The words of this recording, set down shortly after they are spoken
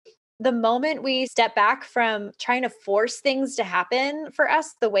the moment we step back from trying to force things to happen for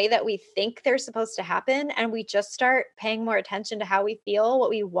us the way that we think they're supposed to happen, and we just start paying more attention to how we feel, what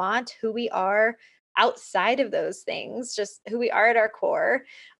we want, who we are outside of those things, just who we are at our core,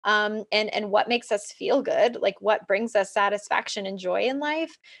 and what makes us feel good, like what brings us satisfaction and joy in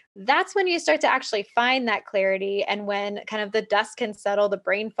life. That's when you start to actually find that clarity, and when kind of the dust can settle, the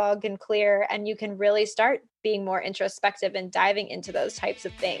brain fog can clear, and you can really start being more introspective and diving into those types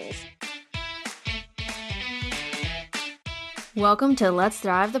of things. Welcome to Let's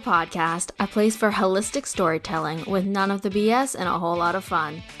Thrive the podcast, a place for holistic storytelling with none of the BS and a whole lot of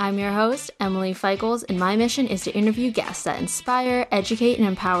fun. I'm your host, Emily Feichels, and my mission is to interview guests that inspire, educate, and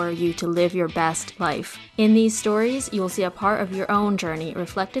empower you to live your best life. In these stories, you will see a part of your own journey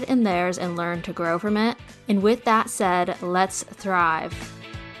reflected in theirs and learn to grow from it. And with that said, let's thrive.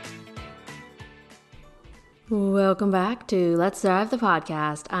 Welcome back to Let's Thrive the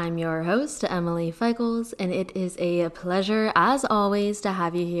podcast. I'm your host, Emily Feichels, and it is a pleasure, as always, to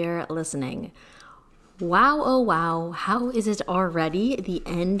have you here listening. Wow, oh wow, how is it already the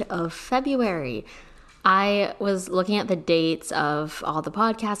end of February? I was looking at the dates of all the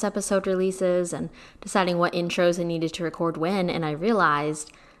podcast episode releases and deciding what intros I needed to record when, and I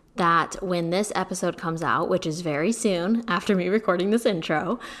realized that when this episode comes out, which is very soon after me recording this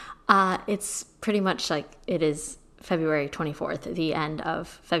intro, it's pretty much like it is February 24th, the end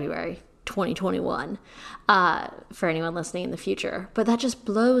of February 2021, for anyone listening in the future. But that just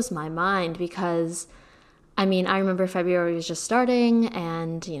blows my mind because, I remember February was just starting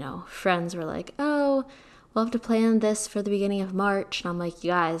and, friends were like, oh, we'll have to plan this for the beginning of March. And I'm like,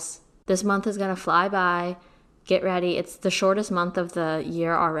 you guys, this month is going to fly by. Get ready. It's the shortest month of the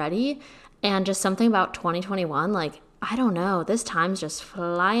year already. And just something about 2021, I don't know, this time's just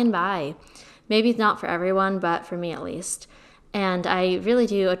flying by. Maybe it's not for everyone, but for me at least. And I really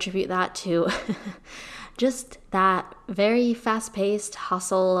do attribute that to just that very fast-paced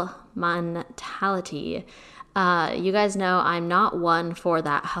hustle mentality. You guys know I'm not one for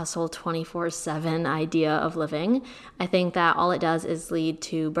that hustle 24/7 idea of living. I think that all it does is lead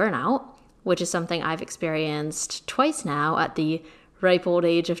to burnout, which is something I've experienced twice now at the ripe old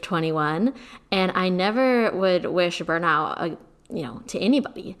age of 21, and I never would wish burnout, to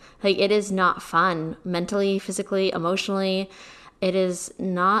anybody. It is not fun mentally, physically, emotionally. It is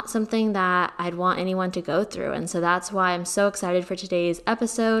not something that I'd want anyone to go through, and so that's why I'm so excited for today's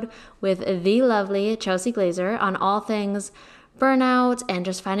episode with the lovely Chelsea Glazer on all things burnout and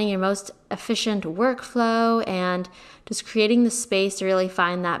just finding your most efficient workflow and just creating the space to really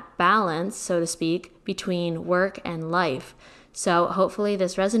find that balance, so to speak, between work and life. So hopefully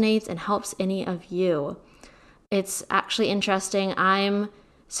this resonates and helps any of you. It's actually interesting.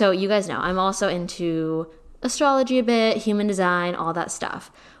 So you guys know, I'm also into astrology a bit, human design, all that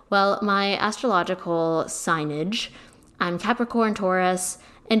stuff. Well, my astrological signage, I'm Capricorn, Taurus,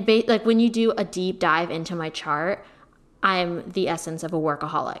 and when you do a deep dive into my chart, I'm the essence of a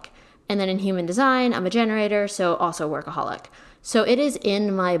workaholic. And then in human design, I'm a generator, so also workaholic. So it is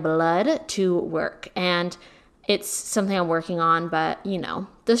in my blood to work, and it's something I'm working on, but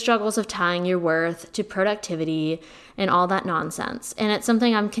the struggles of tying your worth to productivity and all that nonsense. And it's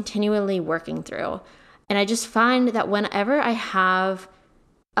something I'm continually working through. And I just find that whenever I have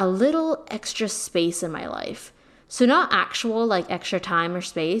a little extra space in my life, so not actual extra time or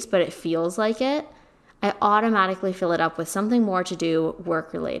space, but it feels like it, I automatically fill it up with something more to do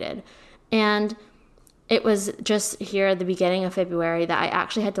work related. And it was just here at the beginning of February that I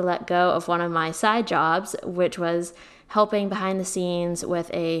actually had to let go of one of my side jobs, which was helping behind the scenes with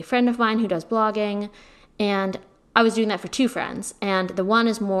a friend of mine who does blogging. And I was doing that for two friends. And the one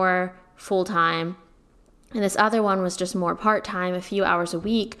is more full-time, and this other one was just more part-time, a few hours a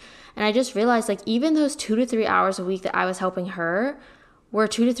week. And I just realized even those 2 to 3 hours a week that I was helping her were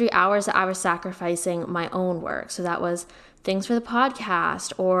 2 to 3 hours that I was sacrificing my own work. So that was things for the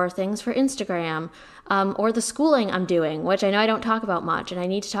podcast or things for Instagram, or the schooling I'm doing, which I know I don't talk about much and I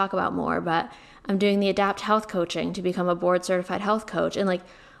need to talk about more, but I'm doing the Adapt Health coaching to become a board certified health coach. And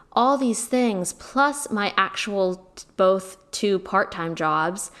all these things, plus my actual both 2 part-time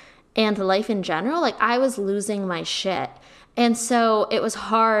jobs and life in general, I was losing my shit. And so it was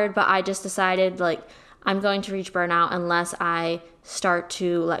hard, but I just decided I'm going to reach burnout unless I start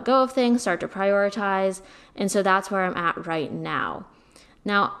to let go of things, start to prioritize. And so that's where I'm at right now.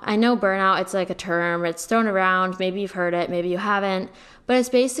 Now, I know burnout, it's a term, it's thrown around. Maybe you've heard it, maybe you haven't. But it's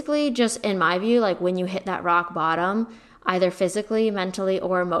basically just, in my view, when you hit that rock bottom, either physically, mentally,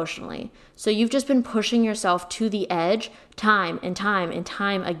 or emotionally. So you've just been pushing yourself to the edge time and time and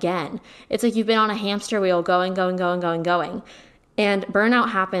time again. It's you've been on a hamster wheel going. And burnout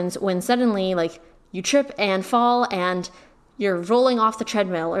happens when suddenly like you trip and fall and you're rolling off the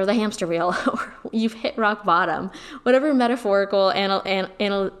treadmill or the hamster wheel, or you've hit rock bottom, whatever metaphorical and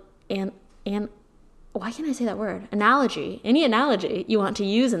why can't I say that word? Analogy, any analogy you want to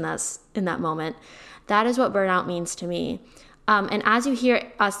use in that moment. That is what burnout means to me. And as you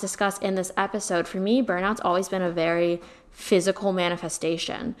hear us discuss in this episode, for me, burnout's always been a very physical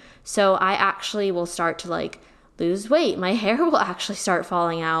manifestation. So I actually will start to like lose weight. My hair will actually start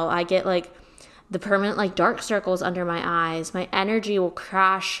falling out. I get like the permanent like dark circles under my eyes. My energy will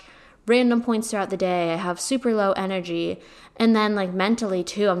crash random points throughout the day. I have super low energy. And then like mentally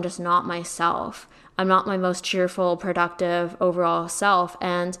too, I'm just not myself. I'm not my most cheerful, productive overall self.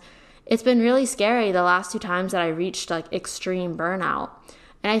 And it's been really scary the last 2 times that I reached like extreme burnout.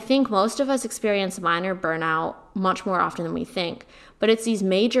 And I think most of us experience minor burnout much more often than we think. But it's these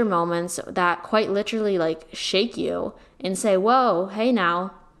major moments that quite literally like shake you and say, whoa, hey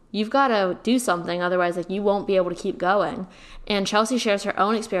now, you've got to do something. Otherwise, like you won't be able to keep going. And Chelsea shares her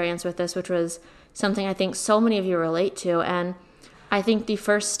own experience with this, which was something I think so many of you relate to. And I think the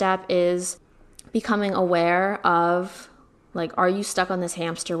first step is becoming aware of, like, are you stuck on this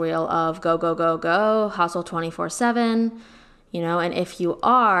hamster wheel of go, go, go, go, hustle 24/7, and if you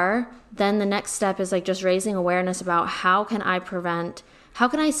are, then the next step is like just raising awareness about how can I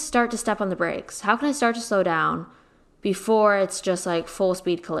start to step on the brakes? How can I start to slow down before it's just like full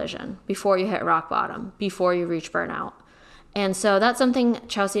speed collision, before you hit rock bottom, before you reach burnout? And so that's something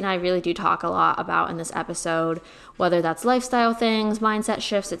Chelsea and I really do talk a lot about in this episode, whether that's lifestyle things, mindset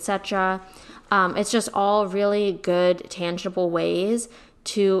shifts, etc. It's just all really good, tangible ways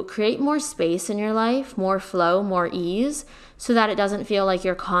to create more space in your life, more flow, more ease, so that it doesn't feel like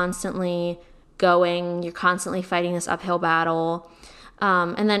you're constantly fighting this uphill battle.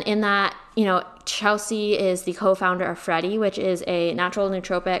 And then in that, Chelsea is the co-founder of Freddie, which is a natural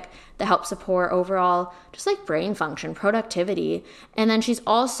nootropic that helps support overall just like brain function, productivity. And then she's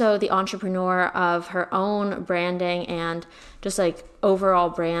also the entrepreneur of her own branding and just like overall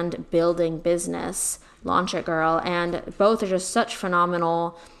brand building business, Launch It Girl. And both are just such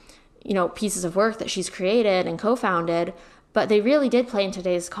phenomenal, pieces of work that she's created and co-founded. But they really did play in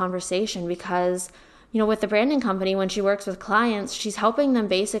today's conversation because with the branding company, when she works with clients, she's helping them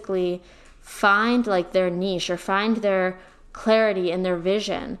basically find like their niche or find their clarity and their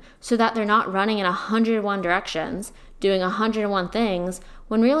vision so that they're not running in 101 directions, doing 101 things,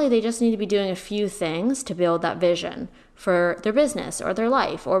 when really they just need to be doing a few things to build that vision for their business or their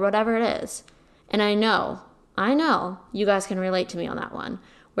life or whatever it is. And I know you guys can relate to me on that one,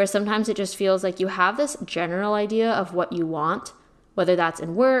 where sometimes it just feels like you have this general idea of what you want, whether that's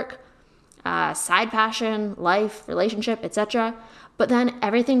in work, side passion, life, relationship, etc. But then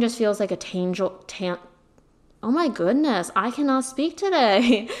everything just feels like oh my goodness, I cannot speak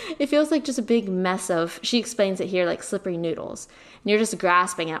today. It feels like just a big mess of, she explains it here, like slippery noodles. And you're just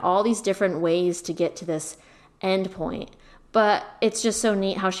grasping at all these different ways to get to this end point. But it's just so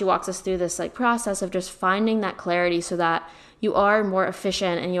neat how she walks us through this like process of just finding that clarity so that you are more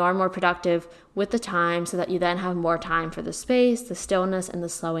efficient and you are more productive with the time, so that you then have more time for the space, the stillness, and the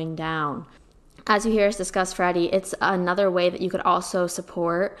slowing down. As you hear us discuss Freddie, it's another way that you could also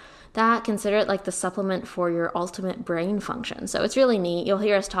support that. Consider it like the supplement for your ultimate brain function. So it's really neat. You'll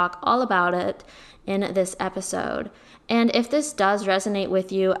hear us talk all about it in this episode. And if this does resonate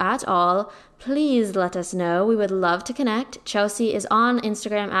with you at all, please let us know. We would love to connect. Chelsea is on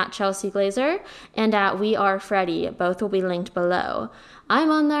Instagram at Chelsea Glazer and at We Are Freddie. Both will be linked below.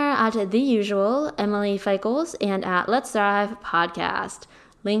 I'm on there at the usual, Emily Feichels, and at Let's Thrive Podcast,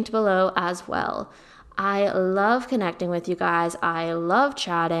 linked below as well. I love connecting with you guys. I love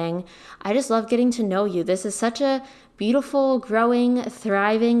chatting. I just love getting to know you. This is such a beautiful, growing,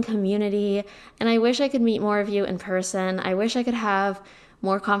 thriving community, and I wish I could meet more of you in person. I wish I could have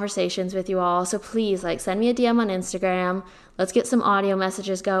more conversations with you all. So please, send me a DM on Instagram. Let's get some audio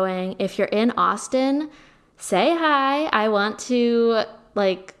messages going. If you're in Austin, say hi. I want to,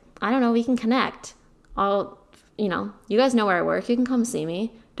 we can connect. You guys know where I work. You can come see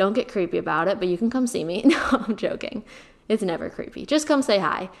me. Don't get creepy about it, but you can come see me. No, I'm joking. It's never creepy. Just come say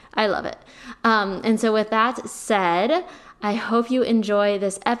hi. I love it. And so with that said, I hope you enjoy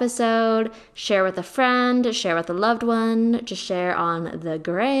this episode. Share with a friend, share with a loved one, just share on the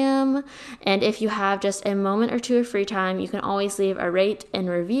gram. And if you have just a moment or two of free time, you can always leave a rate and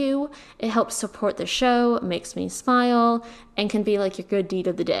review. It helps support the show, makes me smile, and can be like your good deed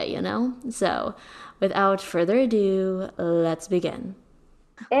of the day, So without further ado, let's begin.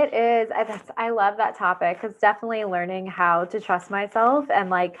 It is. I love that topic. It's definitely learning how to trust myself and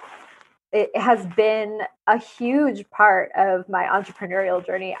it has been a huge part of my entrepreneurial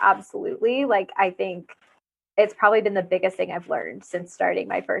journey. Absolutely. Like, I think it's probably been the biggest thing I've learned since starting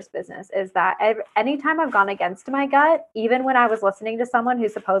my first business is that anytime I've gone against my gut, even when I was listening to someone who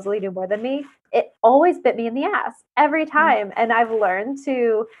supposedly knew more than me, it always bit me in the ass every time. And I've learned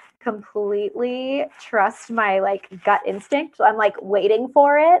to completely trust my like gut instinct. I'm like waiting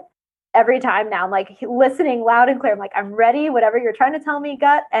for it every time now. I'm like listening loud and clear. I'm like, I'm ready, whatever you're trying to tell me,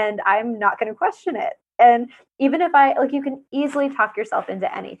 gut, and I'm not going to question it. And even if I like, you can easily talk yourself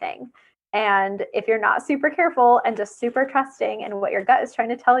into anything. And if you're not super careful and just super trusting in what your gut is trying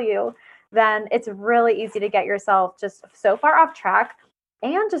to tell you, then it's really easy to get yourself just so far off track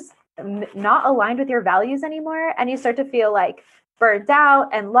and just not aligned with your values anymore. And you start to feel like burnt out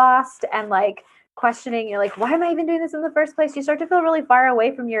and lost and like questioning, you're like, why am I even doing this in the first place? You start to feel really far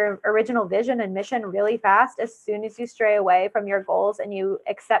away from your original vision and mission really fast as soon as you stray away from your goals and you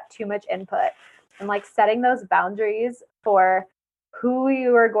accept too much input. And like setting those boundaries for who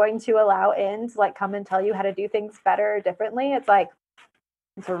you are going to allow in to like come and tell you how to do things better or differently. It's like,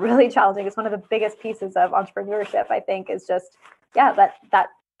 it's really challenging. It's one of the biggest pieces of entrepreneurship, I think, is just, yeah, that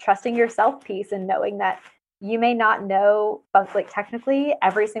trusting yourself piece and knowing that you may not know like technically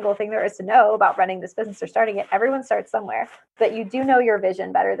every single thing there is to know about running this business or starting it. Everyone starts somewhere, but you do know your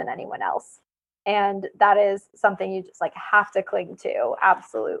vision better than anyone else. And that is something you just like have to cling to.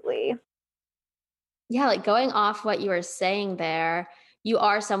 Absolutely. Yeah, like going off what you were saying there, you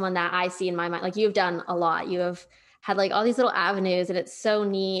are someone that I see in my mind. Like you've done a lot. You have had like all these little avenues, and it's so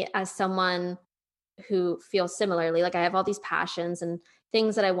neat as someone who feels similarly. Like I have all these passions and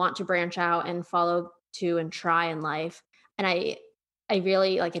things that I want to branch out and follow to and try in life. And I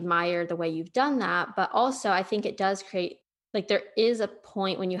really like admire the way you've done that, but also I think it does create like there is a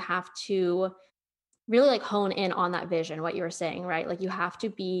point when you have to really like hone in on that vision, what you were saying, right? Like you have to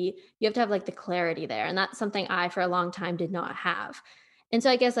have like the clarity there. And that's something I for a long time did not have. And so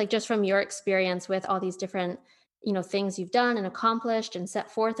I guess like just from your experience with all these different, things you've done and accomplished and set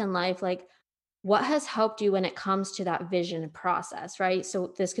forth in life, like what has helped you when it comes to that vision process, right?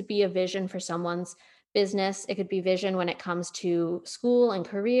 So this could be a vision for someone's business. It could be vision when it comes to school and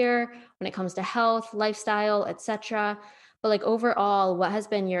career, when it comes to health, lifestyle, etc. But like overall, what has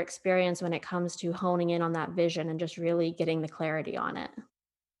been your experience when it comes to honing in on that vision and just really getting the clarity on it?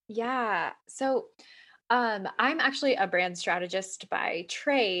 Yeah. So I'm actually a brand strategist by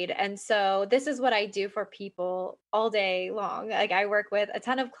trade. And so this is what I do for people all day long. Like I work with a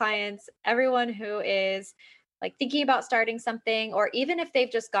ton of clients, everyone who is like thinking about starting something, or even if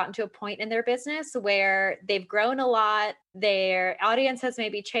they've just gotten to a point in their business where they've grown a lot, their audience has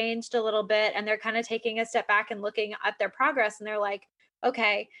maybe changed a little bit, and they're kind of taking a step back and looking at their progress. And they're like,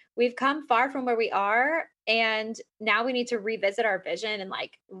 okay, we've come far from where we are. And now we need to revisit our vision and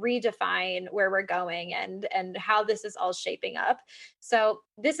like redefine where we're going and how this is all shaping up. So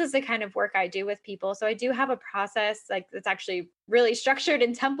this is the kind of work I do with people. So I do have a process like that's actually really structured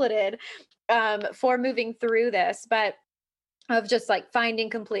and templated for moving through this, but of just like finding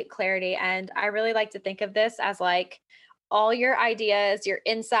complete clarity. And I really like to think of this as like all your ideas, your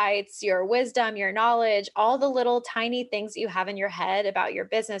insights, your wisdom, your knowledge, all the little tiny things you have in your head about your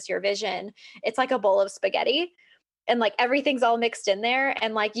business, your vision. It's like a bowl of spaghetti and like everything's all mixed in there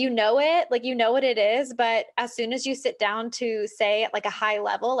and like it, like you know what it is, but as soon as you sit down to say at like a high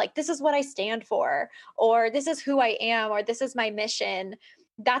level, like this is what I stand for, or this is who I am, or this is my mission,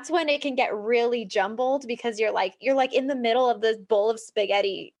 that's when it can get really jumbled because you're like in the middle of this bowl of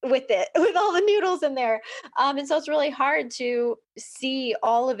spaghetti with it with all the noodles in there. And so it's really hard to see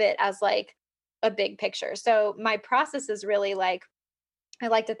all of it as like a big picture. So my process is really like I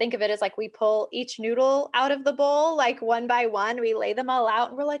like to think of it as like we pull each noodle out of the bowl, like one by one, we lay them all out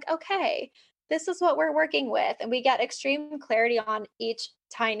and we're like, okay, this is what we're working with. And we get extreme clarity on each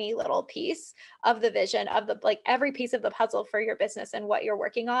tiny little piece of the vision of the like every piece of the puzzle for your business and what you're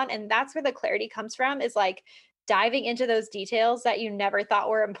working on. And that's where the clarity comes from is like diving into those details that you never thought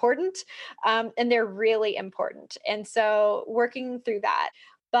were important. And they're really important. And so working through that.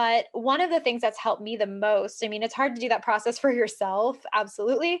 But one of the things that's helped me the most, I mean, it's hard to do that process for yourself,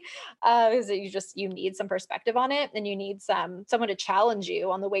 absolutely, because you need some perspective on it, and you need someone to challenge you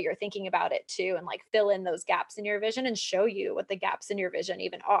on the way you're thinking about it too, and like fill in those gaps in your vision and show you what the gaps in your vision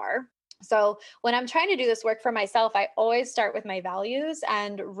even are. So when I'm trying to do this work for myself, I always start with my values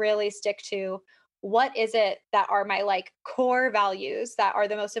and really stick to what is it that are my like core values that are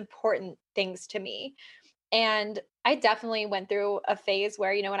the most important things to me. And I definitely went through a phase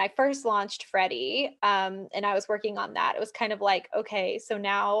where, when I first launched Freddie, and I was working on that, it was kind of like, okay, so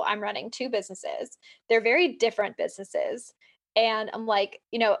now I'm running two businesses. They're very different businesses. And I'm like,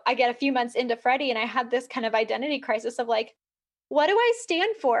 I get a few months into Freddie and I had this kind of identity crisis of like, what do I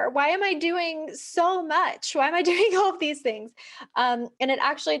stand for? Why am I doing so much? Why am I doing all of these things? And it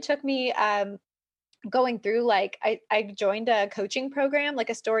actually took me going through like I joined a coaching program,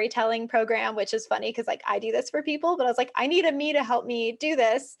 like a storytelling program, which is funny because like I do this for people, but I was like, I need a me to help me do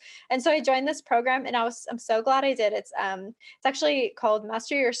this. And so I joined this program and I'm so glad I did. It's actually called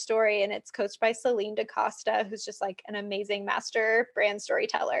Master Your Story and it's coached by Celine DaCosta, who's just like an amazing master brand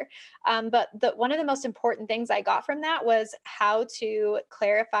storyteller. But the one of the most important things I got from that was how to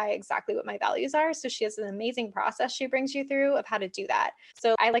clarify exactly what my values are. So she has an amazing process she brings you through of how to do that.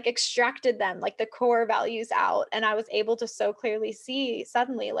 So I like extracted them, like the core values out, and I was able to so clearly see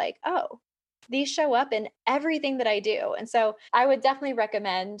suddenly, like, oh, these show up in everything that I do. And so I would definitely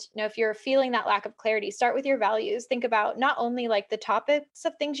recommend, if you're feeling that lack of clarity, start with your values. Think about not only like the topics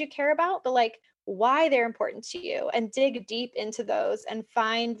of things you care about, but like why they're important to you and dig deep into those and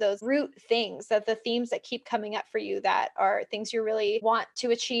find those root things, that the themes that keep coming up for you that are things you really want to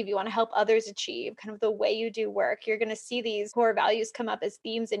achieve, you want to help others achieve, kind of the way you do work. You're going to see these core values come up as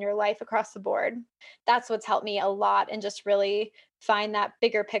themes in your life across the board. That's what's helped me a lot and just really find that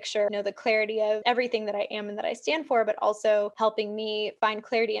bigger picture, the clarity of everything that I am and that I stand for, but also helping me find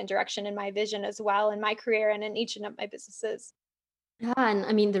clarity and direction in my vision as well in my career and in each of my businesses. Yeah, and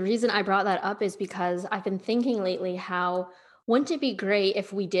I mean, the reason I brought that up is because I've been thinking lately how wouldn't it be great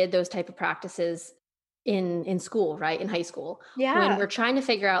if we did those type of practices in school, right? In high school, when Yeah. we're trying to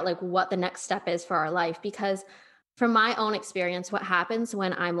figure out like what the next step is for our life. Because from my own experience, what happens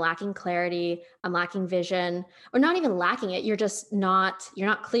when I'm lacking clarity, I'm lacking vision, or not even lacking it, you're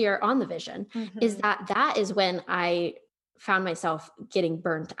not clear on the vision, is Hmm. that is when I found myself getting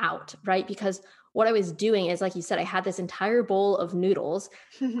burnt out, right? Because what I was doing is, like you said, I had this entire bowl of noodles.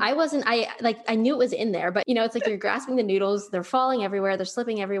 I knew it was in there, but it's like you're grasping the noodles, they're falling everywhere, they're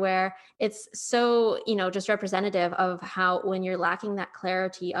slipping everywhere. It's so, just representative of how when you're lacking that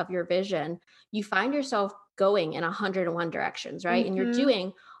clarity of your vision, you find yourself going in 101 directions, right? And you're Hmm.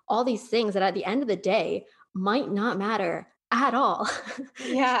 doing all these things that at the end of the day might not matter at all to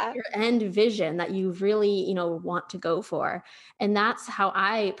Yeah. your end vision that you really, want to go for. And that's how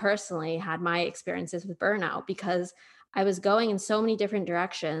I personally had my experiences with burnout, because I was going in so many different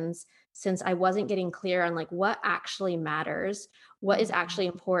directions since I wasn't getting clear on like what actually matters, what is Mhm. actually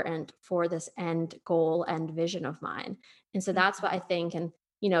important for this end goal and vision of mine. And so that's what I Mhm. think. And,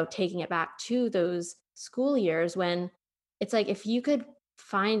 taking it back to those school years when it's like, if you could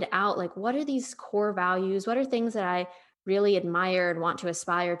find out like, what are these core values? What are things that I really admire and want to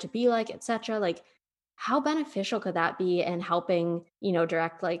aspire to be like, etc. Like, how beneficial could that be in helping,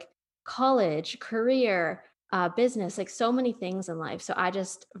 direct like college, career, business, like so many things in life. So I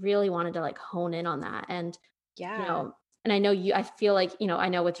just really wanted to like hone in on that. And, you Yeah. know, and I know I feel like, I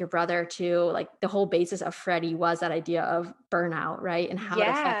know with your brother too, like the whole basis of Freddie was that idea of burnout, right? And how it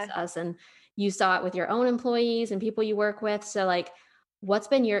affects Yeah. us. And you saw it with your own employees and people you work with. So, like, what's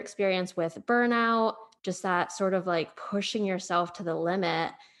been your experience with burnout? Just that sort of like pushing yourself to the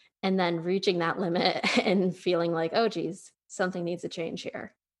limit and then reaching that limit and feeling like, oh, geez, something needs to change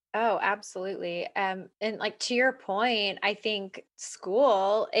here. Oh, absolutely. And like to your point, I think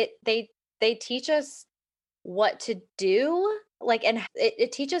school, they teach us what to do, like, and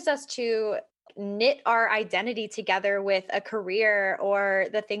it teaches us to knit our identity together with a career or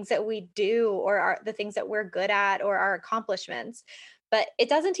the things that we do or the things that we're good at or our accomplishments. But it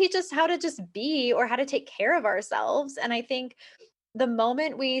doesn't teach us how to just be or how to take care of ourselves. And I think the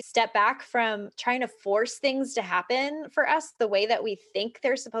moment we step back from trying to force things to happen for us the way that we think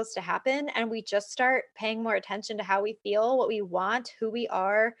they're supposed to happen, and we just start paying more attention to how we feel, what we want, who we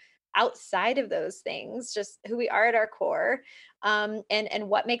are outside of those things, just who we are at our core, and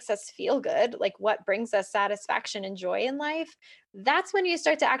what makes us feel good, like what brings us satisfaction and joy in life, that's when you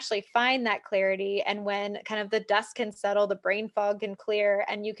start to actually find that clarity. And when kind of the dust can settle, the brain fog can clear,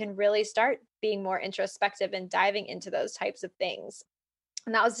 and you can really start being more introspective and diving into those types of things.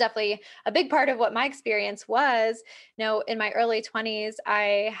 And that was definitely a big part of what my experience was. In my early 20s,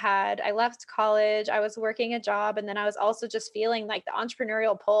 I left college, I was working a job, and then I was also just feeling like the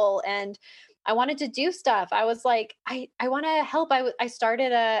entrepreneurial pull, and I wanted to do stuff. I was like, I want to help. I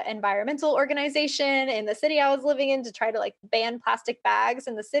started a environmental organization in the city I was living in to try to like ban plastic bags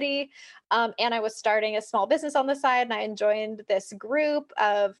in the city. And I was starting a small business on the side, and I joined this group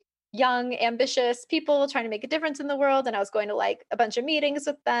of young, ambitious people trying to make a difference in the world. And I was going to like a bunch of meetings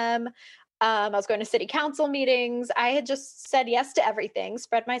with them. I was going to city council meetings. I had just said yes to everything,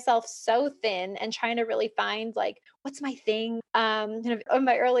 spread myself so thin and trying to really find like, what's my thing, in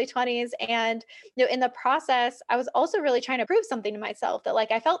my early 20s. And, in the process, I was also really trying to prove something to myself that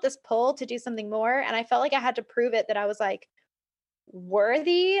like I felt this pull to do something more. And I felt like I had to prove it that I was like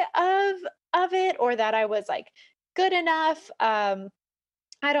worthy of it or that I was like good enough.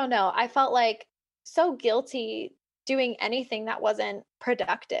 I don't know. I felt like so guilty doing anything that wasn't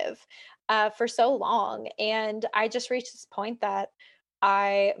productive for so long. And I just reached this point that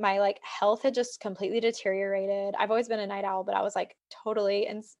my like health had just completely deteriorated. I've always been a night owl, but I was like totally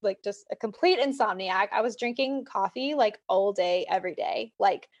and like just a complete insomniac. I was drinking coffee like all day, every day.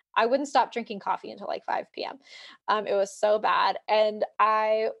 Like I wouldn't stop drinking coffee until like 5 p.m. It was so bad. And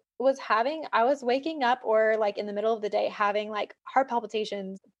I was waking up or like in the middle of the day having like heart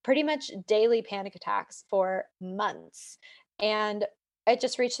palpitations, pretty much daily panic attacks for months. And it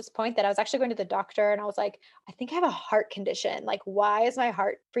just reached this point that I was actually going to the doctor and I was like, I think I have a heart condition. Like, why is my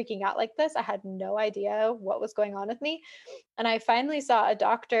heart freaking out like this? I had no idea what was going on with me. And I finally saw a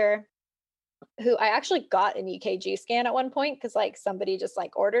doctor who I actually got an EKG scan at one point because like somebody just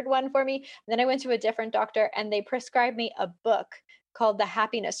like ordered one for me. And then I went to a different doctor and they prescribed me a book called The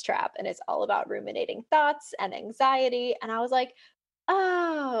Happiness Trap. And it's all about ruminating thoughts and anxiety. And I was like,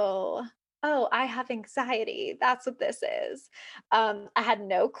 oh, oh, I have anxiety. That's what this is. I had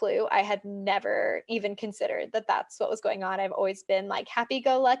no clue. I had never even considered that that's what was going on. I've always been like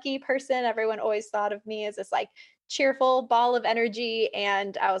happy-go-lucky person. Everyone always thought of me as this like cheerful ball of energy.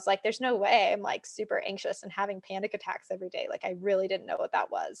 And I was like, there's no way I'm like super anxious and having panic attacks every day. Like I really didn't know what that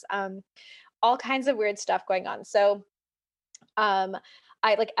was. All kinds of weird stuff going on. So um,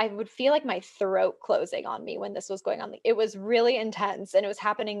 I would feel like my throat closing on me when this was going on. It was really intense and it was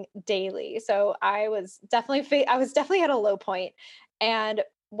happening daily. So I was definitely at a low point. And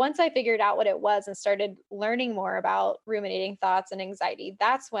once I figured out what it was and started learning more about ruminating thoughts and anxiety,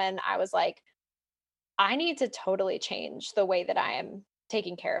 that's when I was like, I need to totally change the way that I am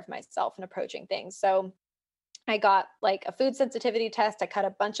taking care of myself and approaching things. So I got like a food sensitivity test. I cut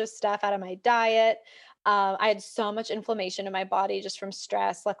a bunch of stuff out of my diet. I had so much inflammation in my body just from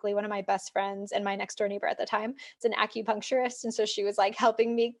stress. Luckily, one of my best friends and my next door neighbor at the time is an acupuncturist. And so she was like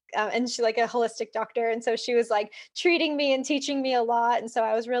helping me, and she's like a holistic doctor. And so she was like treating me and teaching me a lot. And so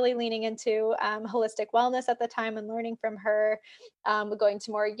I was really leaning into holistic wellness at the time and learning from her, going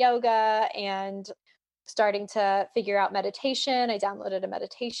to more yoga and starting to figure out meditation. I downloaded a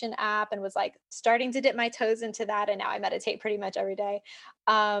meditation app and was like starting to dip my toes into that. And now I meditate pretty much every day.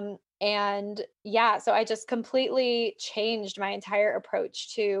 And yeah, so I just completely changed my entire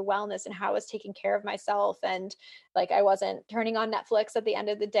approach to wellness and how I was taking care of myself. And like, I wasn't turning on Netflix at the end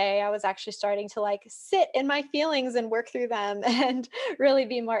of the day. I was actually starting to like sit in my feelings and work through them and really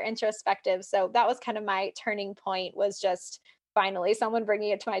be more introspective. So that was kind of my turning point, was just finally someone bringing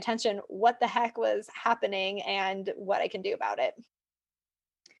it to my attention what the heck was happening and what I can do about it.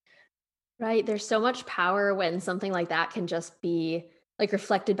 Right. There's so much power when something like that can just be like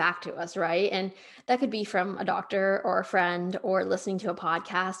reflected back to us, right? And that could be from a doctor or a friend or listening to a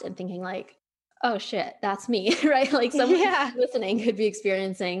podcast and thinking like, oh shit, that's me, right? Like someone Yeah. listening could be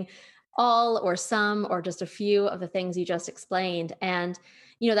experiencing all or some or just a few of the things you just explained. And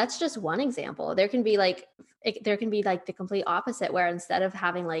that's just one example. There can be like the complete opposite, where instead of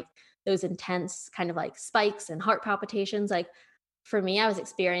having like those intense kind of like spikes and heart palpitations, like for me, I was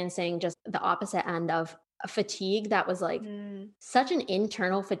experiencing just the opposite end of a fatigue that was like Mm. such an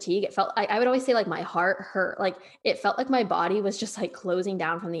internal fatigue. It felt, I would always say like my heart hurt. Like it felt like my body was just like closing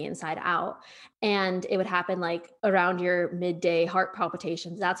down from the inside out. And it would happen like around your midday heart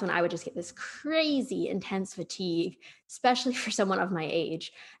palpitations. That's when I would just get this crazy intense fatigue, especially for someone of my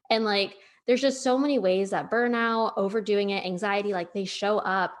age. And like, there's just so many ways that burnout, overdoing it, anxiety, like they show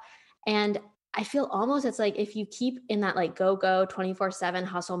up. And I feel almost it's like if you keep in that like go 24/7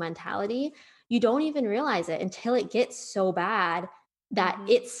 hustle mentality, you don't even realize it until it gets so bad that Mhm.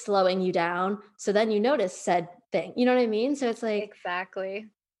 it's slowing you down. So then you notice said thing. You know what I mean? So it's like, Exactly.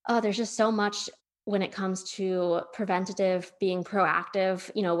 oh, there's just so much when it comes to preventative, being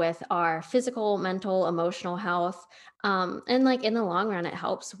proactive, with our physical, mental, emotional health. And like in the long run, it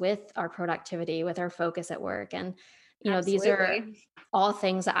helps with our productivity, with our focus at work. And, these are Absolutely. all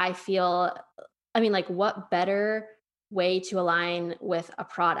things that I feel, I mean, like what better way to align with a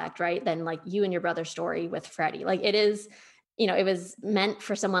product, right? Than like you and your brother's story with Freddie. Like it is, it was meant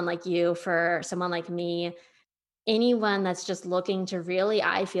for someone like you, for someone like me, anyone that's just looking to really,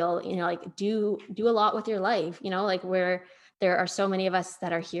 I feel, like do a lot with your life, like where there are so many of us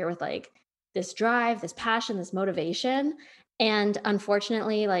that are here with like this drive, this passion, this motivation. And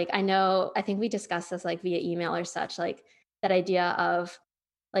unfortunately, like I think we discussed this like via email or such, like that idea of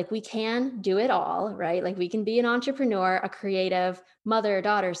like we can do it all, right? Like we can be an entrepreneur, a creative mother,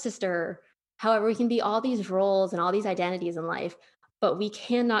 daughter, sister, however, we can be all these roles and all these identities in life, but we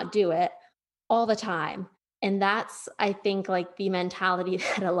cannot do it all the time. And that's, I think, like the mentality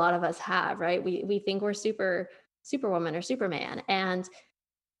that a lot of us have, right? We think we're superwoman or superman. And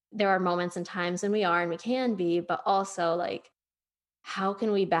there are moments and times when we are and we can be, but also like how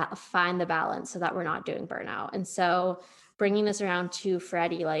can we find the balance so that we're not doing burnout? And so bringing this around to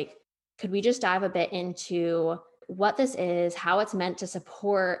Freddie, like, could we just dive a bit into what this is, how it's meant to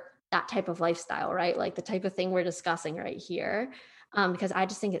support that type of lifestyle, right? Like the type of thing we're discussing right here. Because I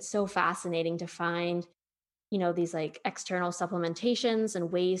just think it's so fascinating to find, these like external supplementations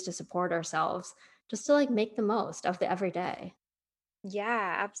and ways to support ourselves just to like make the most of the everyday.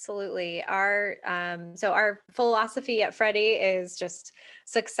 Yeah, absolutely. Our philosophy at Freddie is just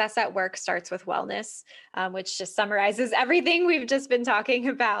success at work starts with wellness, which just summarizes everything we've just been talking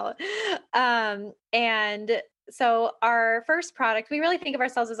about. And so our first product, we really think of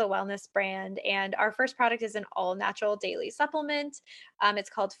ourselves as a wellness brand, and our first product is an all natural daily supplement. It's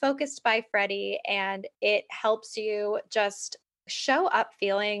called Focused by Freddie, and it helps you just show up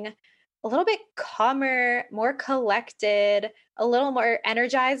feeling a little bit calmer, more collected, a little more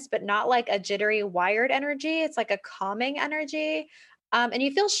energized, but not like a jittery, wired energy. It's like a calming energy. And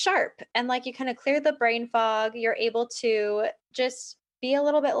you feel sharp and like you kind of clear the brain fog. You're able to just be a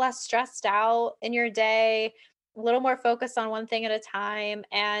little bit less stressed out in your day, a little more focused on one thing at a time.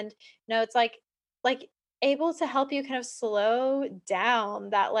 And it's like able to help you kind of slow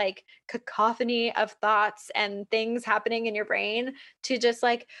down that like cacophony of thoughts and things happening in your brain to just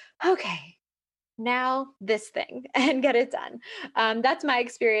like, okay, now this thing and get it done. That's my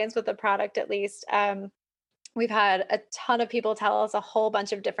experience with the product, at least. We've had a ton of people tell us a whole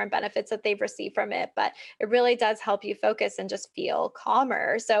bunch of different benefits that they've received from it, but it really does help you focus and just feel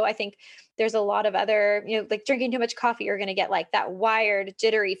calmer. So I think there's a lot of other, like drinking too much coffee, you're going to get like that wired,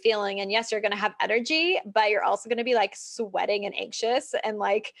 jittery feeling. And yes, you're going to have energy, but you're also going to be like sweating and anxious and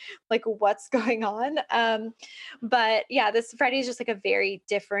like what's going on. But yeah, this Freddie is just like a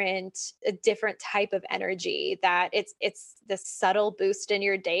different type of energy that it's this subtle boost in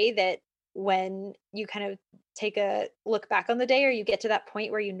your day that when you kind of take a look back on the day, or you get to that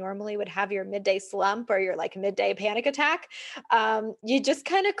point where you normally would have your midday slump or your like midday panic attack, you just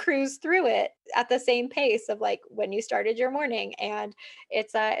kind of cruise through it at the same pace of like when you started your morning. And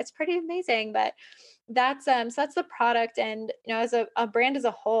it's pretty amazing. But that's the product. And as a brand as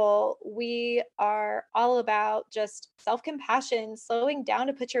a whole, we are all about just self-compassion, slowing down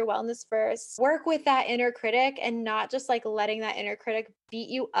to put your wellness first, work with that inner critic and not just like letting that inner critic beat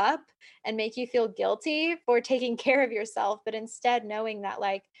you up and make you feel guilty for taking care of yourself, but instead knowing that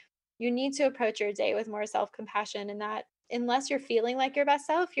like you need to approach your day with more self-compassion, and that unless you're feeling like your best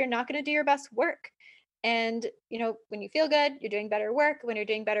self, you're not going to do your best work. And when you feel good, you're doing better work. When you're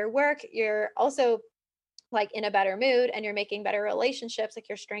doing better work, you're also like in a better mood and you're making better relationships, like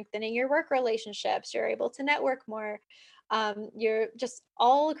you're strengthening your work relationships, you're able to network more. You're just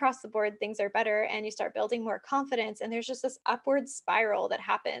all across the board, things are better, and you start building more confidence. And there's just this upward spiral that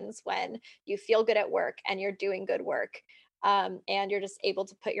happens when you feel good at work and you're doing good work. And you're just able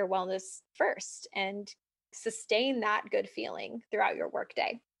to put your wellness first and sustain that good feeling throughout your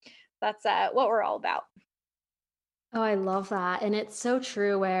workday. That's what we're all about. Oh, I love that. And it's so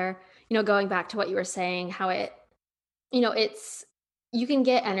true where, going back to what you were saying, how it's, you can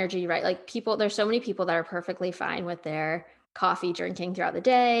get energy, right? Like there's so many people that are perfectly fine with their coffee drinking throughout the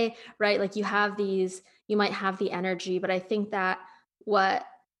day, right? Like you might have the energy, but I think that what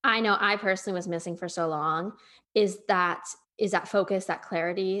I know I personally was missing for so long is that focus, that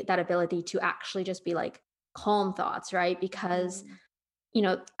clarity, that ability to actually just be like calm thoughts, right? Because Mm.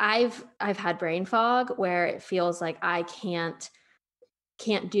 I've had brain fog where it feels like I can't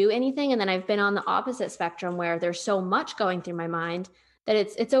do anything, and then I've been on the opposite spectrum where there's so much going through my mind that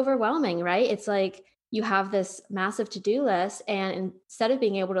it's overwhelming, right? It's like you have this massive to-do list, and instead of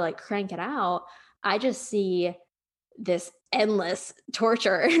being able to like crank it out, I just see this endless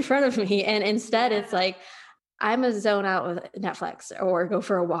torture in front of me, and instead it's Yeah. like I'm a zone out with Netflix or go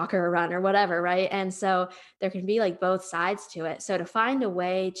for a walk or a run or whatever, right? And so there can be like both sides to it. So to find a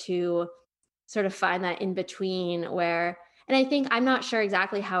way to sort of find that in between where, and I think I'm not sure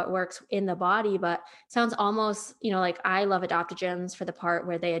exactly how it works in the body, but it sounds almost, like I love adaptogens for the part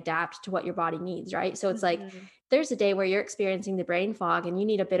where they adapt to what your body needs, right? So it's like Mhm. there's a day where you're experiencing the brain fog and you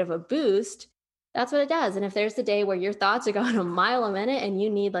need a bit of a boost. That's what it does. And if there's the day where your thoughts are going a mile a minute and you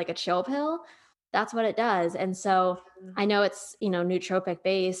need like a chill pill, that's what it does. And so I know it's, nootropic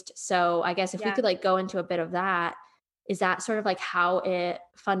based. So I guess if we Yeah. could like go into a bit of that, is that sort of like how it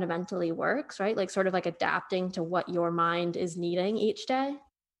fundamentally works, right? Like sort of like adapting to what your mind is needing each day?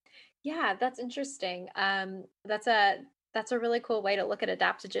 Yeah, that's interesting. That's a really cool way to look at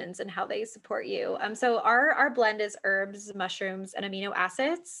adaptogens and how they support you. So our blend is herbs, mushrooms, and amino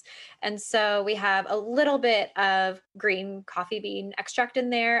acids, and so we have a little bit of green coffee bean extract in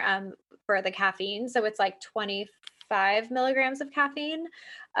there for the caffeine. So it's like 25 milligrams of caffeine,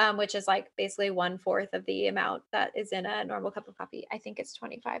 which is like basically 1/4 of the amount that is in a normal cup of coffee. I think it's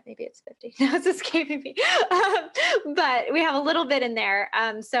 25, maybe it's 50. Now it's escaping me. But we have a little bit in there.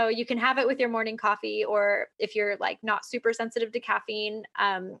 So you can have it with your morning coffee, or if you're like not super sensitive to caffeine,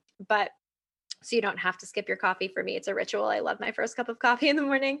 but so you don't have to skip your coffee. For me, it's a ritual. I love my first cup of coffee in the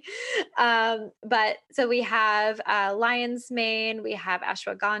morning. But so we have lion's mane, we have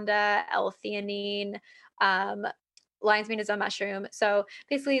ashwagandha, L-theanine, um, lion's mane is a mushroom. So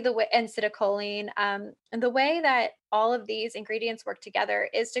basically, the way and citicoline, and the way that all of these ingredients work together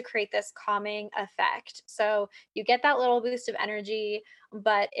is to create this calming effect. So you get that little boost of energy,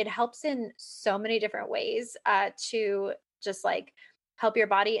 but it helps in so many different ways to just like help your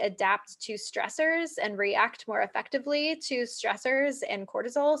body adapt to stressors and react more effectively to stressors and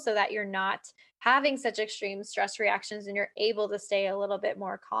cortisol so that you're not having such extreme stress reactions and you're able to stay a little bit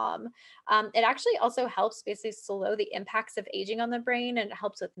more calm. It actually also helps basically slow the impacts of aging on the brain, and it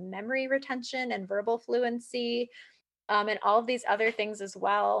helps with memory retention and verbal fluency, and all of these other things as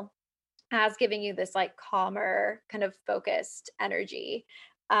well, as giving you this like calmer, kind of focused energy.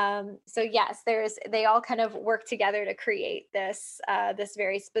 So yes, they all kind of work together to create this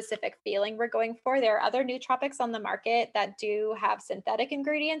very specific feeling we're going for. There are other nootropics on the market that do have synthetic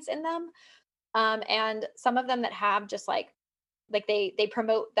ingredients in them, and some of them that have just like they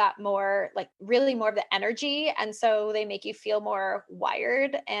promote that more, like really more of the energy, and so they make you feel more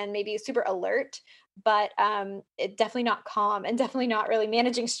wired and maybe super alert, but it definitely not calm, and definitely not really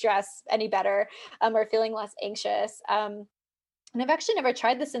managing stress any better, or feeling less anxious. And I've actually never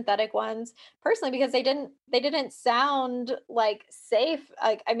tried the synthetic ones personally because they didn't sound like safe.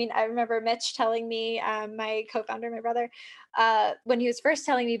 Like, I mean, I remember Mitch telling me, my co-founder, my brother, when he was first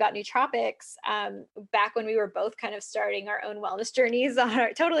telling me about nootropics, back when we were both kind of starting our own wellness journeys on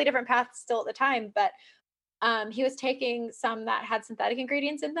our totally different paths still at the time. But he was taking some that had synthetic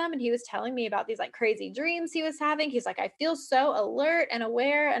ingredients in them, and he was telling me about these like crazy dreams he was having. He's like, I feel so alert and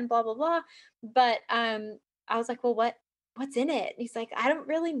aware and blah blah blah. But I was like, well, what's in it? And he's like, I don't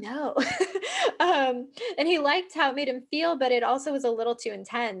really know. And he liked how it made him feel, but it also was a little too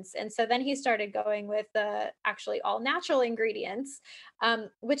intense. And so then he started going with the actually all natural ingredients,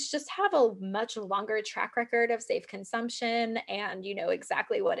 which just have a much longer track record of safe consumption, and you know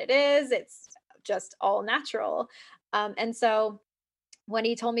exactly what it is. It's just all natural. And so when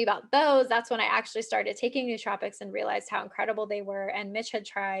he told me about those, that's when I actually started taking nootropics and realized how incredible they were. And Mitch had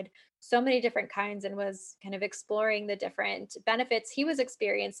tried so many different kinds and was kind of exploring the different benefits he was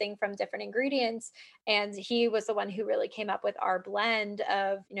experiencing from different ingredients. And he was the one who really came up with our blend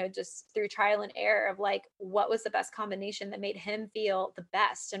of, just through trial and error of like what was the best combination that made him feel the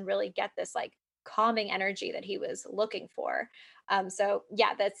best and really get this like calming energy that he was looking for. So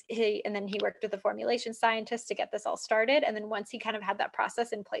yeah, that's he. And then he worked with a formulation scientist to get this all started. And then once he kind of had that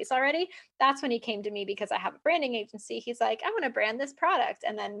process in place already, that's when he came to me because I have a branding agency. He's like, I want to brand this product.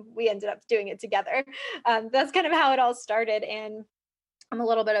 And then we ended up doing it together. That's kind of how it all started. And I'm a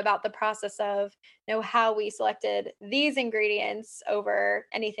little bit about the process of, how we selected these ingredients over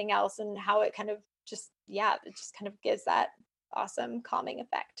anything else and how it kind of just, yeah, it just kind of gives that awesome calming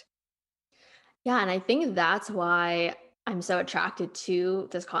effect. Yeah, and I think that's why I'm so attracted to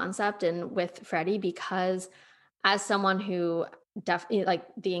this concept and with Freddie, because as someone who definitely like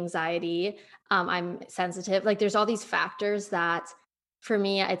the anxiety, I'm sensitive. Like there's all these factors that for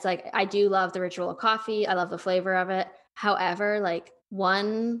me, it's like I do love the ritual of coffee. I love the flavor of it. However, like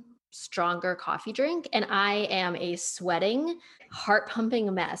one stronger coffee drink and I am a sweating, heart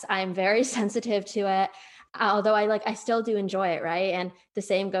pumping mess. I'm very sensitive to it. Although I still do enjoy it, right? And the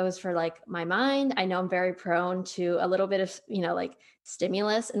same goes for like my mind. I know I'm very prone to a little bit of, like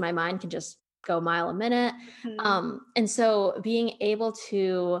stimulus, and my mind can just go a mile a minute. Mhm. And so being able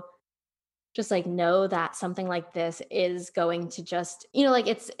to just like know that something like this is going to just, like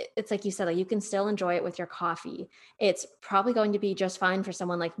it's like you said, like you can still enjoy it with your coffee. It's probably going to be just fine for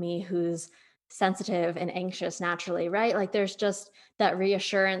someone like me who's sensitive and anxious naturally, right? Like there's just that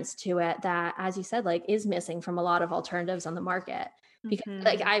reassurance to it that, as you said, like is missing from a lot of alternatives on the market. Because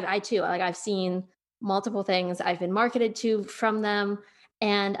like Mhm. I too, like I've seen multiple things I've been marketed to from them,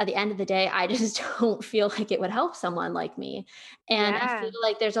 And at the end of the day, I just don't feel like it would help someone like me. And I feel Yeah.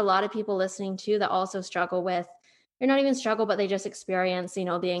 like there's a lot of people listening too that also struggle with, or not even struggle, but they just experience,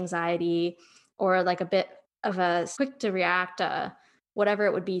 the anxiety or like a bit of a quick to react, whatever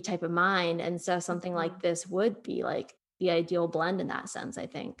it would be type of mind. And so something like Mhm. this would be like the ideal blend in that sense, I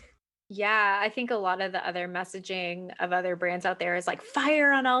think. Yeah, I think a lot of the other messaging of other brands out there is like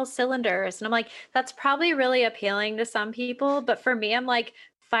fire on all cylinders. And I'm like, that's probably really appealing to some people. But for me, I'm like,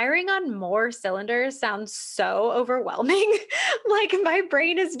 firing on more cylinders sounds so overwhelming. Like my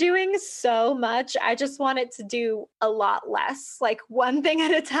brain is doing so much. I just want it to do a lot less, like one thing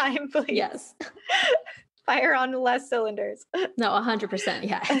at a time, please. Yes. Fire on less cylinders. No, 100%.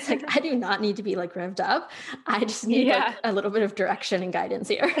 Yeah. It's like, I do not need to be like revved up. I just need like Yeah, a little bit of direction and guidance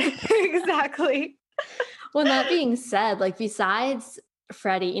here. exactly. Well, that being said, like besides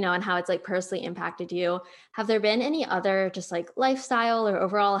Freddie, and how it's like personally impacted you, have there been any other just like lifestyle or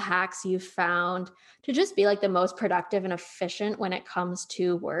overall hacks you've found to just be like the most productive and efficient when it comes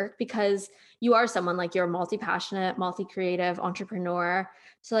to work? Because you are someone like you're multi-passionate, multi-creative entrepreneur.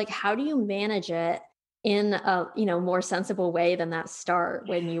 So like how do you manage it in a, more sensible way than that start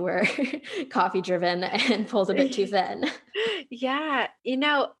when you were coffee driven and pulled a bit too thin? Yeah,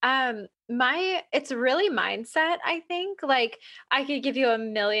 my it's really mindset, I think. Like I could give you a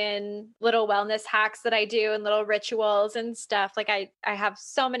million little wellness hacks that I do and little rituals and stuff. Like I have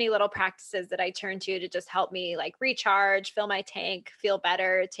so many little practices that I turn to just help me like recharge, fill my tank, feel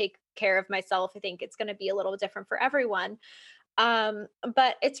better, take care of myself. I think it's going to be a little different for everyone.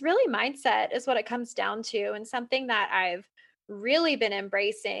 But it's really mindset is what it comes down to, and something that I've really been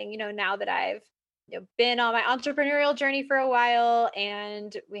embracing, now that I've been on my entrepreneurial journey for a while,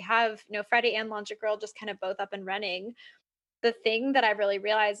 and we have, Freddie and Logic Girl just kind of both up and running. The thing that I really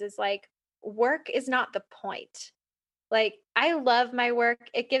realized is like work is not the point. Like I love my work.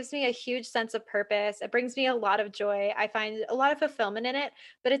 It gives me a huge sense of purpose. It brings me a lot of joy. I find a lot of fulfillment in it,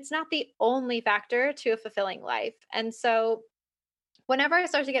 but it's not the only factor to a fulfilling life. And so whenever I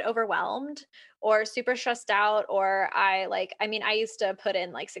start to get overwhelmed or super stressed out, or I used to put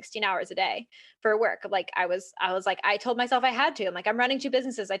in like 16 hours a day for work. Like I was like, I told myself I had to. I'm like, I'm running two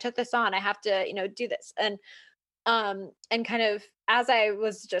businesses. I took this on. I have to, do this. And kind of as I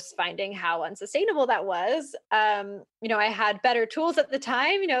was just finding how unsustainable that was, I had better tools at the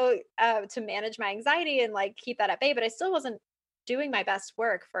time, to manage my anxiety and like keep that at bay, but I still wasn't doing my best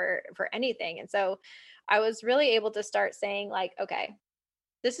work for anything. And so I was really able to start saying like, okay,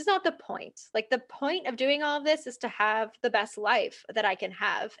 this is not the point. Like the point of doing all of this is to have the best life that I can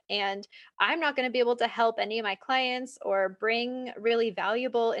have. And I'm not going to be able to help any of my clients or bring really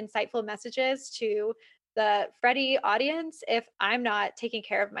valuable, insightful messages to the Freddie audience if I'm not taking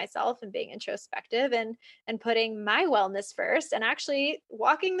care of myself and being introspective and putting my wellness first and actually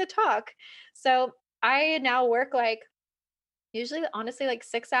walking the talk. So I now work like usually, honestly, like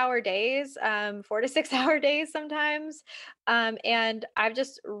 6-hour days, 4 to 6 hour days sometimes. And I've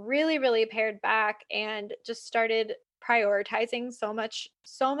just really, really pared back and just started prioritizing so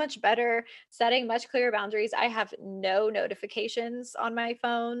much better, setting much clearer boundaries. I have no notifications on my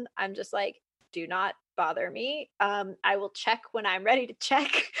phone. I'm just like, do not bother me. I will check when I'm ready to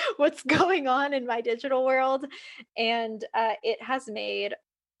check what's going on in my digital world. And it has made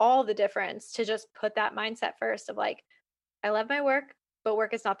all the difference to just put that mindset first of like, I love my work, but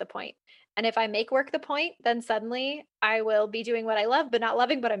work is not the point. And if I make work the point, then suddenly I will be doing what I love, but not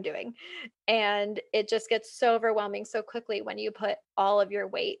loving what I'm doing. And it just gets so overwhelming so quickly when you put all of your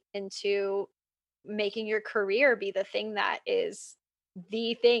weight into making your career be the thing that is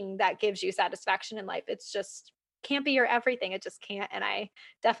the thing that gives you satisfaction in life. It's just can't be your everything. It just can't. And I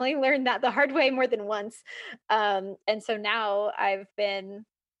definitely learned that the hard way more than once. And so now I've been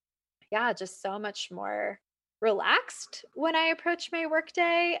yeah, just so much more relaxed when I approach my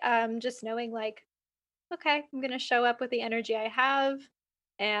workday. Just knowing like, okay, I'm gonna show up with the energy I have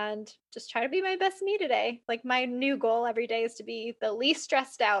and just try to be my best me today. Like my new goal every day is to be the least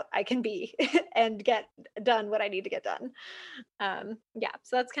stressed out I can be and get done what I need to get done. Yeah,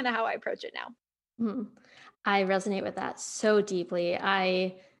 so that's kind of how I approach it now. Mm. I resonate with that so deeply.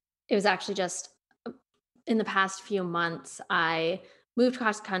 It was actually just in the past few months, I moved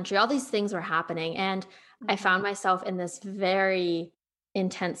across the country. All these things were happening, and I found Mhm. myself in this very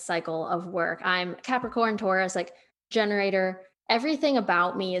intense cycle of work. I'm Capricorn, Taurus, like generator. Everything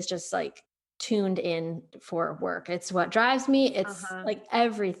about me is just like tuned in for work. It's what drives me. It's Uh-huh. like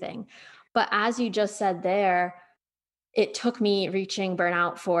everything. But as you just said there, it took me reaching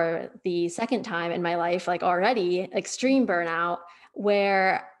burnout for the second time in my life, like already extreme burnout,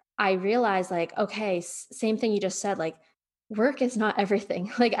 where I realized like, okay, same thing you just said, like work is not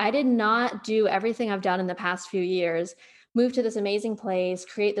everything. Like I did not do everything I've done in the past few years, move to this amazing place,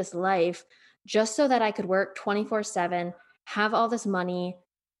 create this life just so that I could work 24/7, have all this money,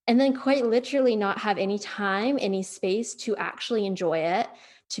 and then quite literally not have any time, any space to actually enjoy it,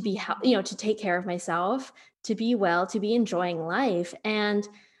 to be, to take care of myself, to be well, to be enjoying life. And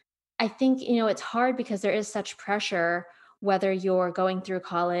I think, it's hard because there is such pressure, whether you're going through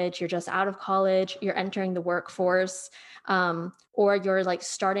college, you're just out of college, you're entering the workforce, or you're like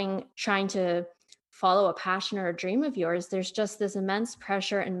trying to follow a passion or a dream of yours. There's just this immense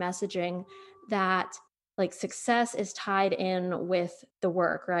pressure and messaging that like success is tied in with the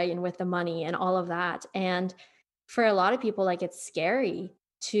work, right? And with the money and all of that. And for a lot of people, like it's scary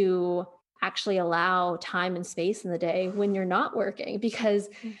to actually allow time and space in the day when you're not working because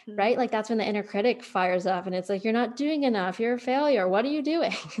Mhm. right, like that's when the inner critic fires up and it's like you're not doing enough, you're a failure, what are you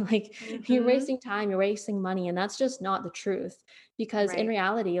doing? Like you're Mhm. wasting time, you're wasting money, and that's just not the truth. Because in Right.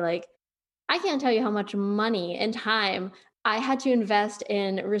 reality, like I can't tell you how much money and time I had to invest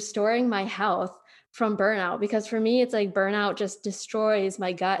in restoring my health from burnout. Because for me, it's like burnout just destroys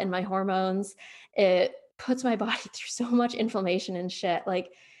my gut and my hormones. It puts my body through so much inflammation and shit.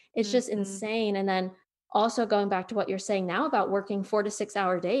 Like it's just Mhm. insane. And then also going back to what you're saying now about working 4 to 6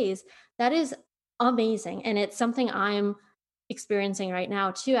 hour days, that is amazing. And it's something I'm experiencing right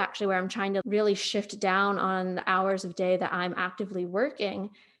now too, actually, where I'm trying to really shift down on the hours of day that I'm actively working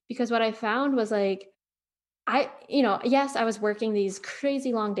because what I found was like, yes, I was working these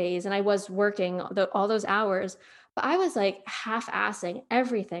crazy long days and I was working all those hours, but I was like half assing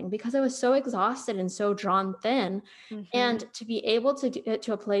everything because I was so exhausted and so drawn thin. And Mhm. to be able to get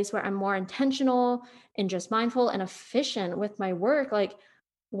to a place where I'm more intentional and just mindful and efficient with my work, like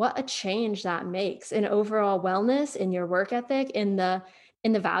what a change that makes in overall wellness, in your work ethic, in the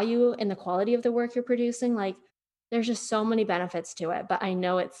value and the quality of the work you're producing. Like there's just so many benefits to it, but I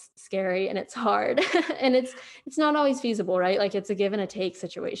know it's scary and it's hard and it's not always feasible, right? Like it's a give and a take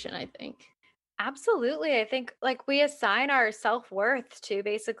situation, I think. Absolutely. I think like we assign our self-worth to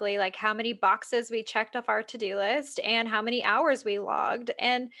basically like how many boxes we checked off our to-do list and how many hours we logged.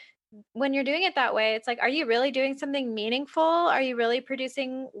 And when you're doing it that way, it's like, are you really doing something meaningful? Are you really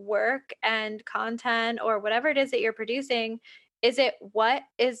producing work and content or whatever it is that you're producing? Is it what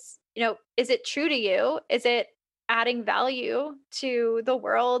is, is it true to you? Is it adding value to the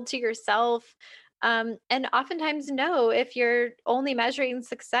world, to yourself? And oftentimes, no, if you're only measuring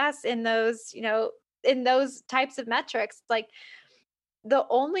success in those, in those types of metrics, like the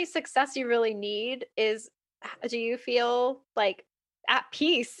only success you really need is do you feel like at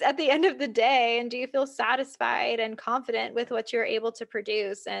peace at the end of the day and do you feel satisfied and confident with what you're able to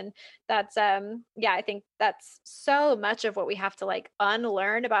produce? And that's yeah, I think that's so much of what we have to like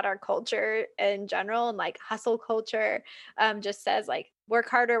unlearn about our culture in general. And like hustle culture just says like work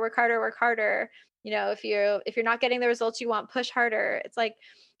harder, work harder, work harder. If you're not getting the results you want, push harder. It's like,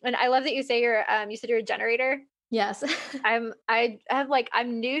 and I love that you say you said you're a generator. Yes. I'm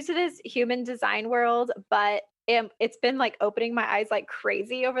new to this human design world, but it's been like opening my eyes like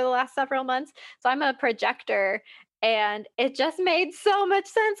crazy over the last several months. So I'm a projector and it just made so much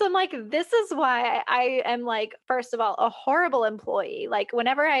sense. I'm like, this is why I am like, first of all, a horrible employee. Like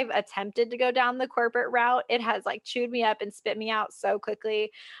whenever I've attempted to go down the corporate route, it has like chewed me up and spit me out so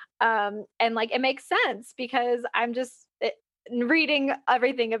quickly. And like it makes sense because reading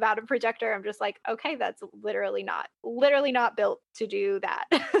everything about a projector, I'm just like, okay, that's literally not built to do that.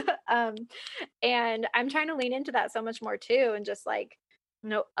 um, and I'm trying to lean into that so much more too, and just like,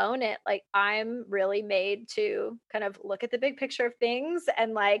 own it. Like I'm really made to kind of look at the big picture of things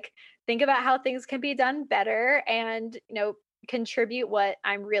and like think about how things can be done better and, contribute what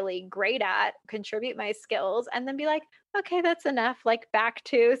I'm really great at, contribute my skills, and then be like, okay, that's enough. Like back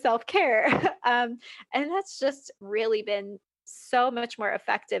to self care. And that's just really been so much more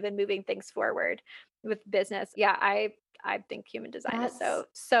effective in moving things forward with business. Yeah, I think human design is That's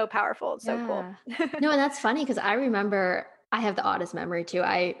so powerful. It's so cool. yeah. No, and that's funny because I remember I have the oddest memory too.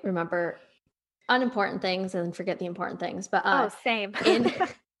 I remember unimportant things and forget the important things. But Oh, same. in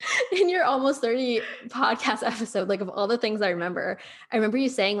in your almost 30 podcast episode, like of all the things I remember you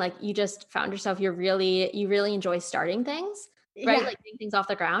saying like you just found yourself you really enjoy starting things, right? Yeah. Like getting things off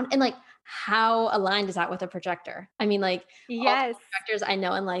the ground. And like how aligned is that with a projector? I mean, like all Yes. projectors I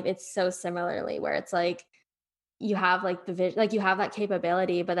know in life, it's so similarly where it's like you have like the vision, like you have that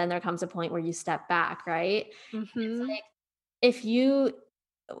capability, but then there comes a point where you step back, right? And it's Mhm. like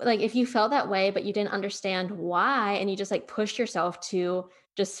if you felt that way, but you didn't understand why, and you just like pushed yourself to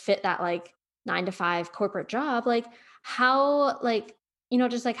just fit that like 9 to 5 corporate job, like how, like,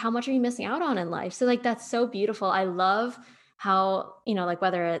 just like how much are you missing out on in life? So like that's so beautiful. I love how, like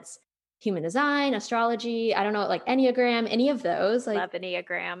whether it's human design, astrology, I don't know, like Enneagram, any of those, like Love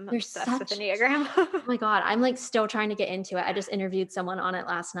Enneagram. there's Obsessed with such Enneagram. oh my God, I'm like still trying to get into it. I just interviewed someone on it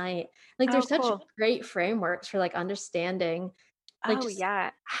last night. Like Oh, there's such cool. great frameworks for like understanding like Oh, just yeah.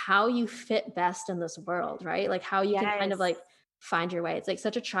 how you fit best in this world, right? Like how you can kind of Yes. like find your way. It's like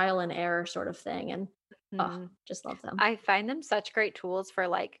such a trial and error sort of thing. And oh, Mhm. just love them. I find them such great tools for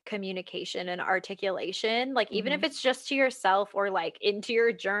like communication and articulation. Like even if Mhm. it's just to yourself or like into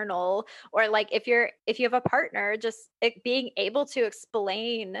your journal or like if you have a partner, just being able to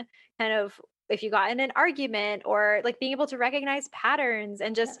explain kind of if you got in an argument or like being able to recognize patterns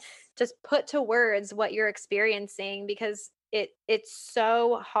and Yes. just put to words what you're experiencing because it's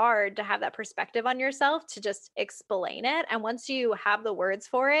so hard to have that perspective on yourself to just explain it. And once you have the words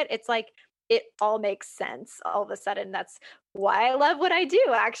for it, it's like it all makes sense all of a sudden. That's why I love what I do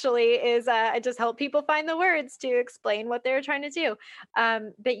actually is I just help people find the words to explain what they're trying to do.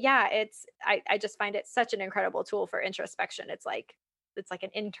 But yeah, I just find it such an incredible tool for introspection. It's like an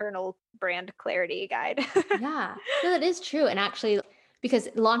internal brand clarity guide. Yeah. No, that is true. And actually, because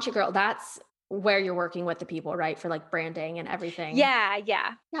Launch It Girl, that's where you're working with the people, right? For like branding and everything. Yeah,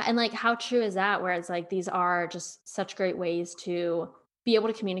 yeah. Yeah, and, like, how true is that? Where it's like, these are just such great ways to be able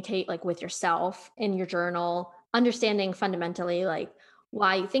to communicate, like, with yourself in your journal, understanding fundamentally, like,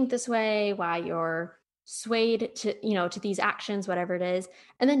 why you think this way, why you're swayed to these actions, whatever it is,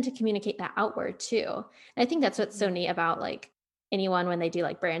 and then to communicate that outward too. And I think that's what's so Mhm. neat about, like, anyone when they do,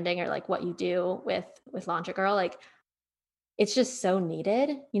 like, branding or, like, what you do with Launch It Girl, like, it's just so needed,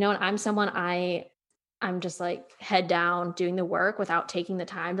 and I'm someone I'm just, like, head down doing the work without taking the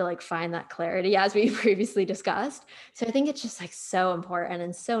time to, like, find that clarity as we previously discussed. So I think it's just, like, so important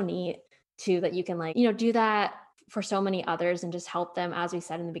and so neat too that you can, like, do that for so many others and just help them, as we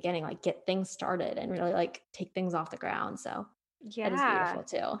said in the beginning, like, get things started and really, like, take things off the ground. So that is Yeah. beautiful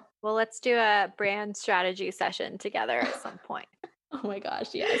too. Well, let's do a brand strategy session together at some point. Oh my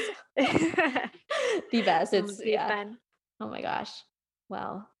gosh, yes. That The best. would It's be yeah. fun. Oh my gosh.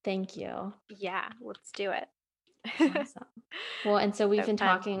 Well, thank you. Yeah, let's do it. Awesome. Well, and so we've So been fun.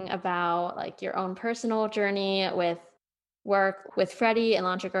 talking about like your own personal journey with work with Freddie and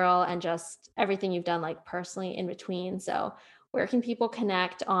Launch a Girl and just everything you've done like personally in between. So where can people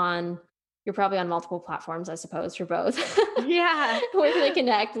connect on you're probably on multiple platforms, I suppose, for both. Yeah, Where can they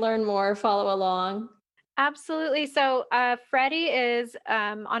connect, learn more, follow along? absolutely. So, Freddie is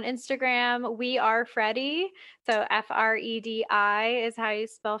on Instagram. We are Freddie. So, Fredi is how you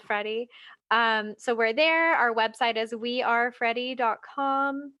spell Freddie. So, we're there. Our website is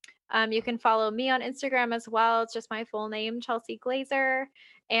wearefreddie.com. You can follow me on Instagram as well. It's just my full name, Chelsea Glazer.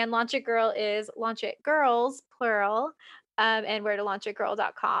 And Launch It Girl is Launch It Girls, plural. And we're to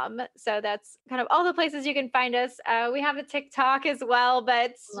launchitgirl.com. So that's kind of all the places you can find us. We have a TikTok as well,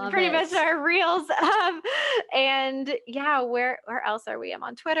 but it's Love pretty much it. our reels. And yeah, where else are we? I'm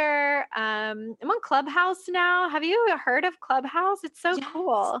on Twitter. I'm on Clubhouse now. Have you heard of Clubhouse? It's so Yes.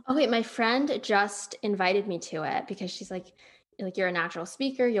 cool. Oh wait, my friend just invited me to it because she's like you're a natural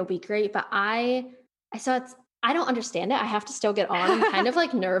speaker, you'll be great. But I saw it's I don't understand it. I have to still get on. I'm kind of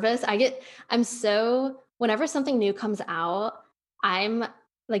like nervous. I'm so whenever something new comes out, I'm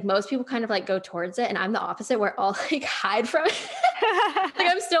like most people kind of like go towards it, and I'm the opposite where I'll like hide from it. Like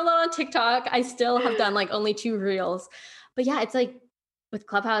I'm still not on TikTok. I still have done like only 2 reels. But yeah, it's like with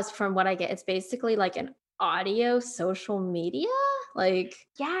Clubhouse, from what I get, it's basically like an audio social media. Like,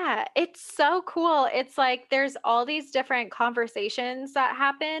 Yeah, it's so cool. It's like there's all these different conversations that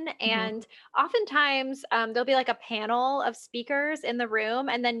happen, mhm. and oftentimes there'll be like a panel of speakers in the room,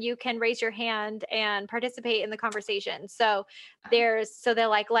 and then you can raise your hand and participate in the conversation. So they'll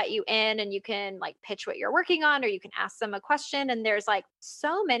like let you in, and you can like pitch what you're working on, or you can ask them a question. And there's like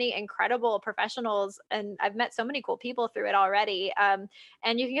so many incredible professionals, and I've met so many cool people through it already.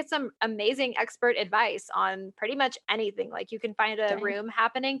 And you can get some amazing expert advice on pretty much anything. Like you can find a Dang. room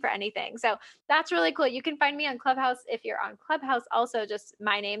happening for anything. So that's really cool. You can find me on Clubhouse if you're on Clubhouse, also just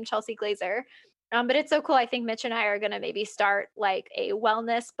my name, Chelsea Glazer. But it's so cool. I think Mitch and I are going to maybe start like a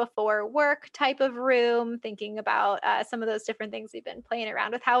wellness before work type of room, thinking about some of those different things we've been playing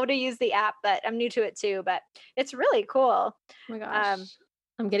around with, how to use the app. But I'm new to it too, but it's really cool. Oh my Um, gosh.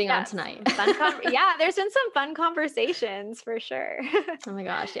 I'm getting on yes, tonight. yeah, there's been some fun conversations for sure. Oh my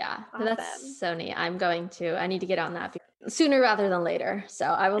gosh, yeah. That's Awesome. so neat. I need to get on that sooner rather than later. So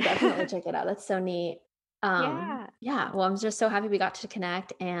I will definitely check it out. That's so neat. Yeah, Yeah, well, I'm just so happy we got to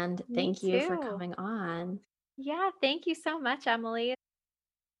connect and me thank you for too. coming on. Yeah, thank you so much, Emily.